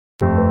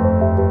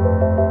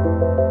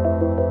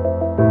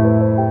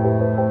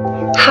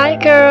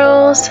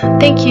girls,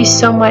 thank you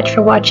so much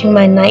for watching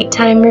my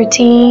nighttime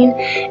routine.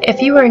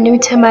 If you are new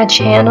to my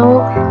channel,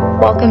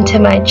 welcome to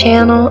my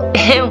channel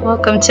and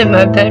welcome to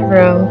my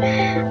bedroom.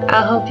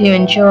 I hope you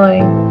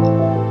enjoy.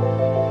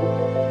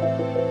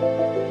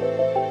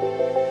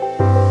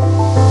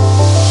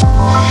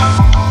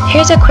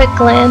 Here's a quick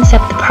glance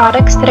at the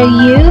products that I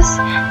use: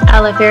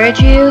 aloe vera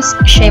juice,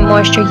 shea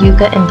moisture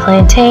yucca and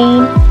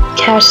plantain,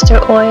 castor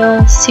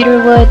oil,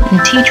 cedarwood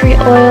and tea tree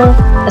oil,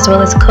 as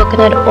well as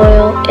coconut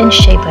oil and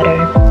shea butter.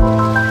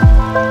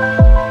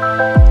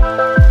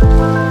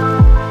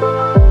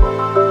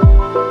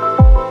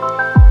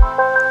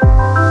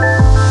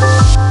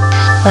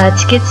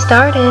 Let's get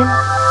started.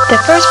 The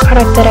first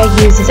product that I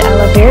use is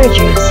aloe vera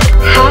juice.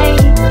 Hi!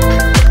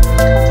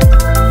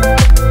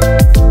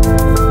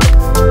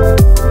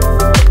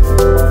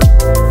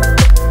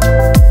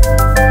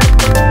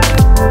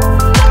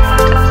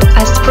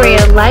 I spray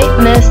a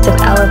light mist of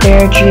aloe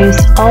vera juice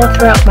all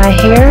throughout my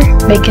hair,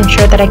 making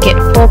sure that I get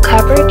full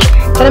coverage,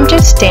 but I'm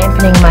just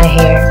dampening my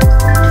hair.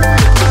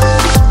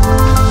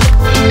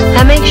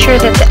 I make sure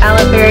that the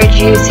aloe vera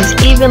juice is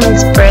evenly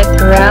spread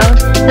throughout,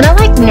 and I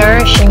like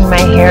nourishing my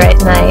hair at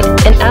night,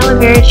 and aloe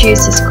vera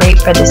juice is great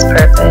for this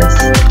purpose.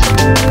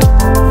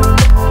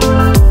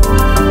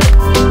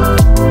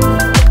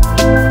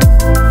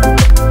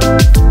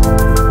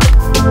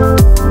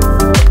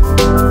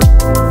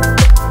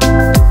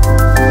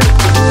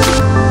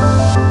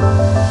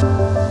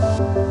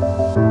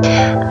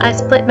 I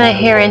split my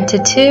hair into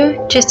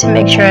two just to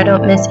make sure I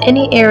don't miss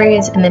any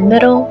areas in the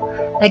middle.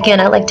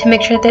 Again, I like to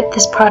make sure that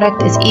this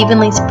product is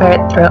evenly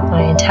spread throughout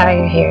my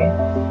entire hair.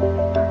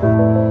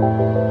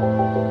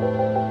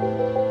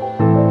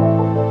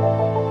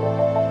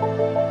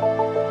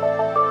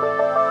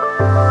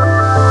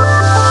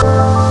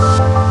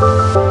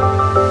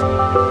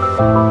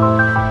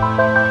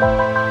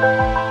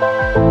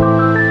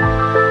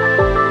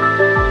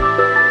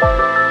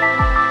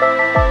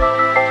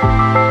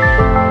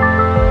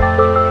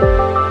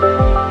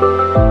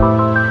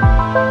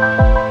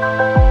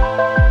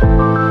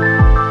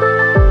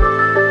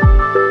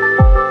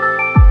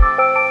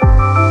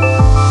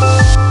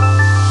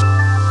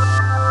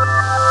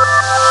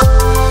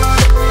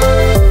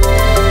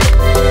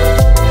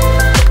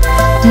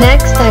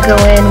 Next, I go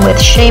in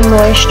with Shea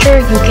Moisture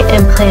Yucca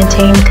and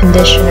Plantain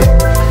Conditioner.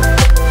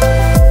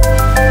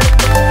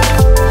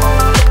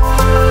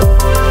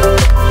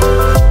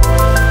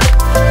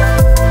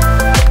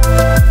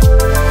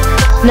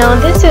 Now,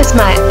 this is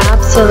my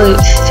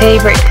absolute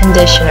favorite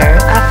conditioner.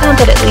 I found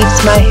that it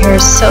leaves my hair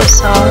so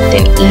soft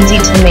and easy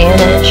to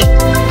manage.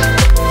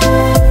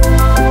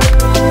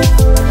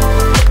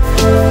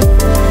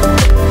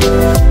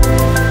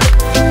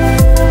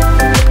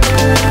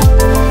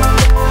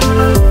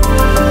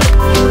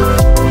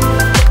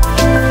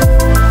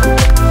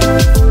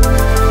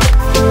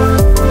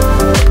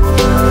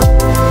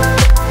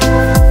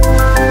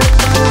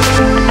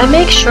 I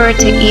make sure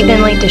to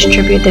evenly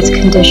distribute this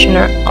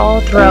conditioner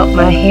all throughout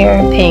my hair,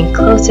 paying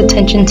close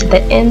attention to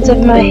the ends of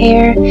my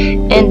hair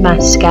and my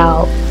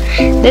scalp.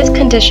 This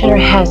conditioner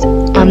has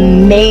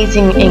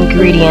amazing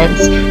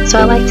ingredients, so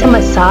I like to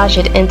massage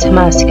it into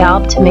my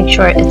scalp to make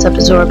sure it's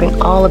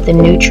absorbing all of the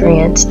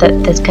nutrients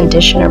that this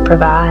conditioner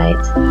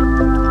provides.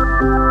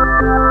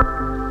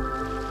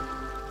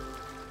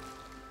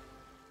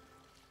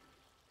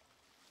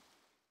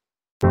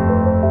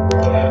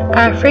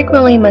 I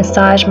frequently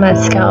massage my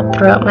scalp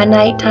throughout my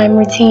nighttime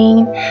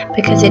routine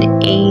because it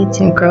aids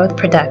in growth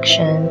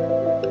production.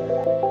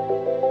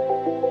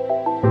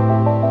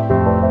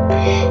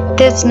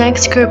 This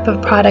next group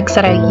of products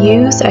that I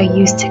use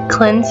to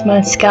cleanse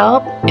my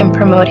scalp and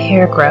promote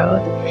hair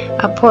growth.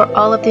 I pour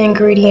all of the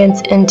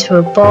ingredients into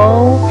a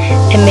bowl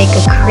and make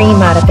a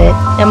cream out of it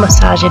and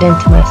massage it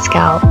into my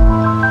scalp.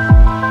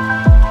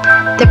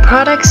 The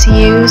products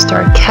used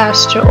are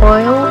castor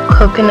oil,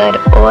 coconut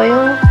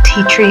oil,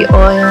 tea tree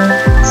oil,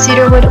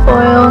 cedarwood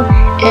oil,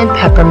 and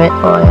peppermint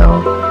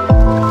oil.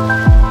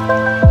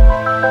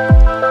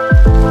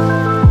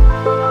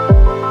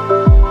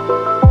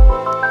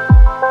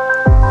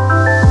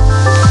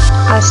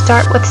 I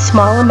start with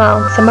small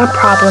amounts in my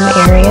problem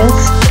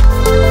areas.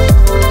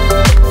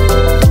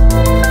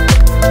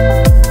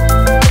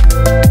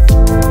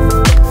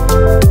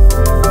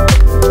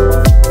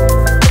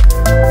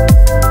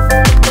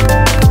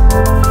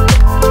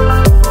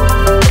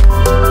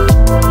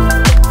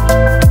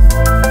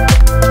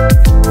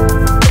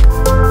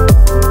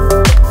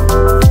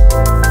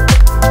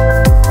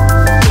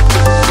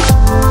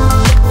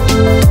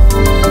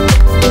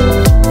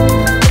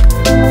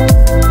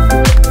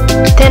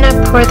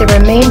 Pour the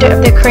remainder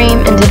of the cream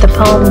into the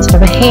palms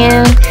of a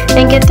hand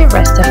and get the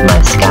rest of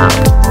my scalp.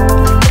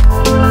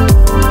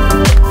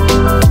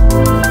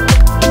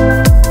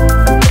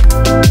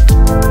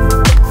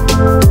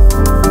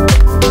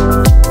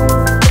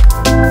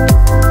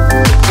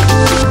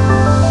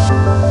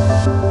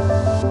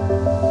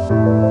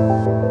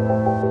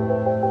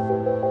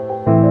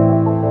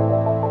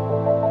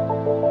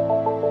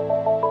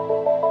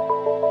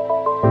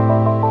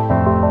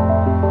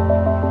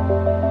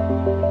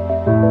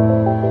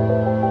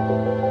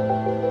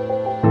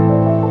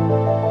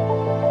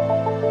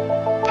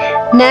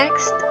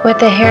 Next,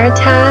 with a hair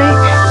tie,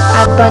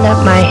 I bun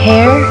up my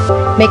hair,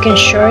 making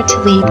sure to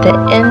leave the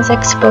ends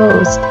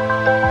exposed.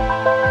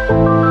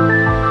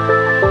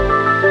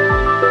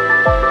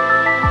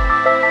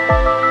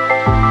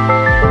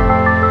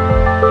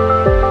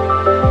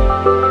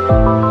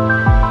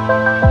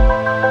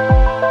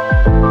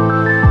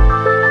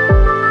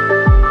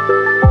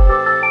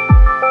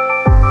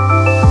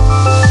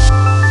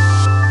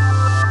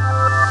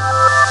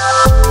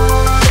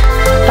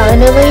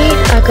 Finally,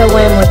 I go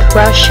in with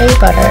rough shea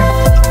butter.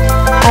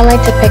 I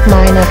like to pick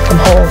mine up from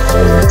Whole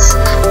Foods.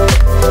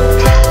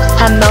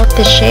 I melt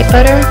the shea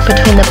butter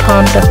between the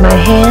palms of my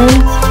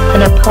hands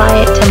and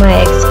apply it to my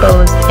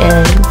exposed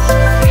ends.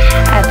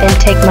 I then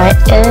take my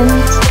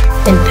ends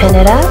and pin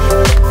it up,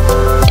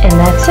 and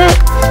that's it.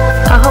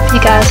 I hope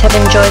you guys have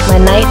enjoyed my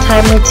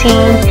nighttime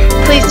routine.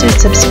 Please do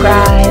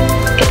subscribe.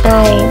 Good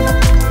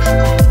night.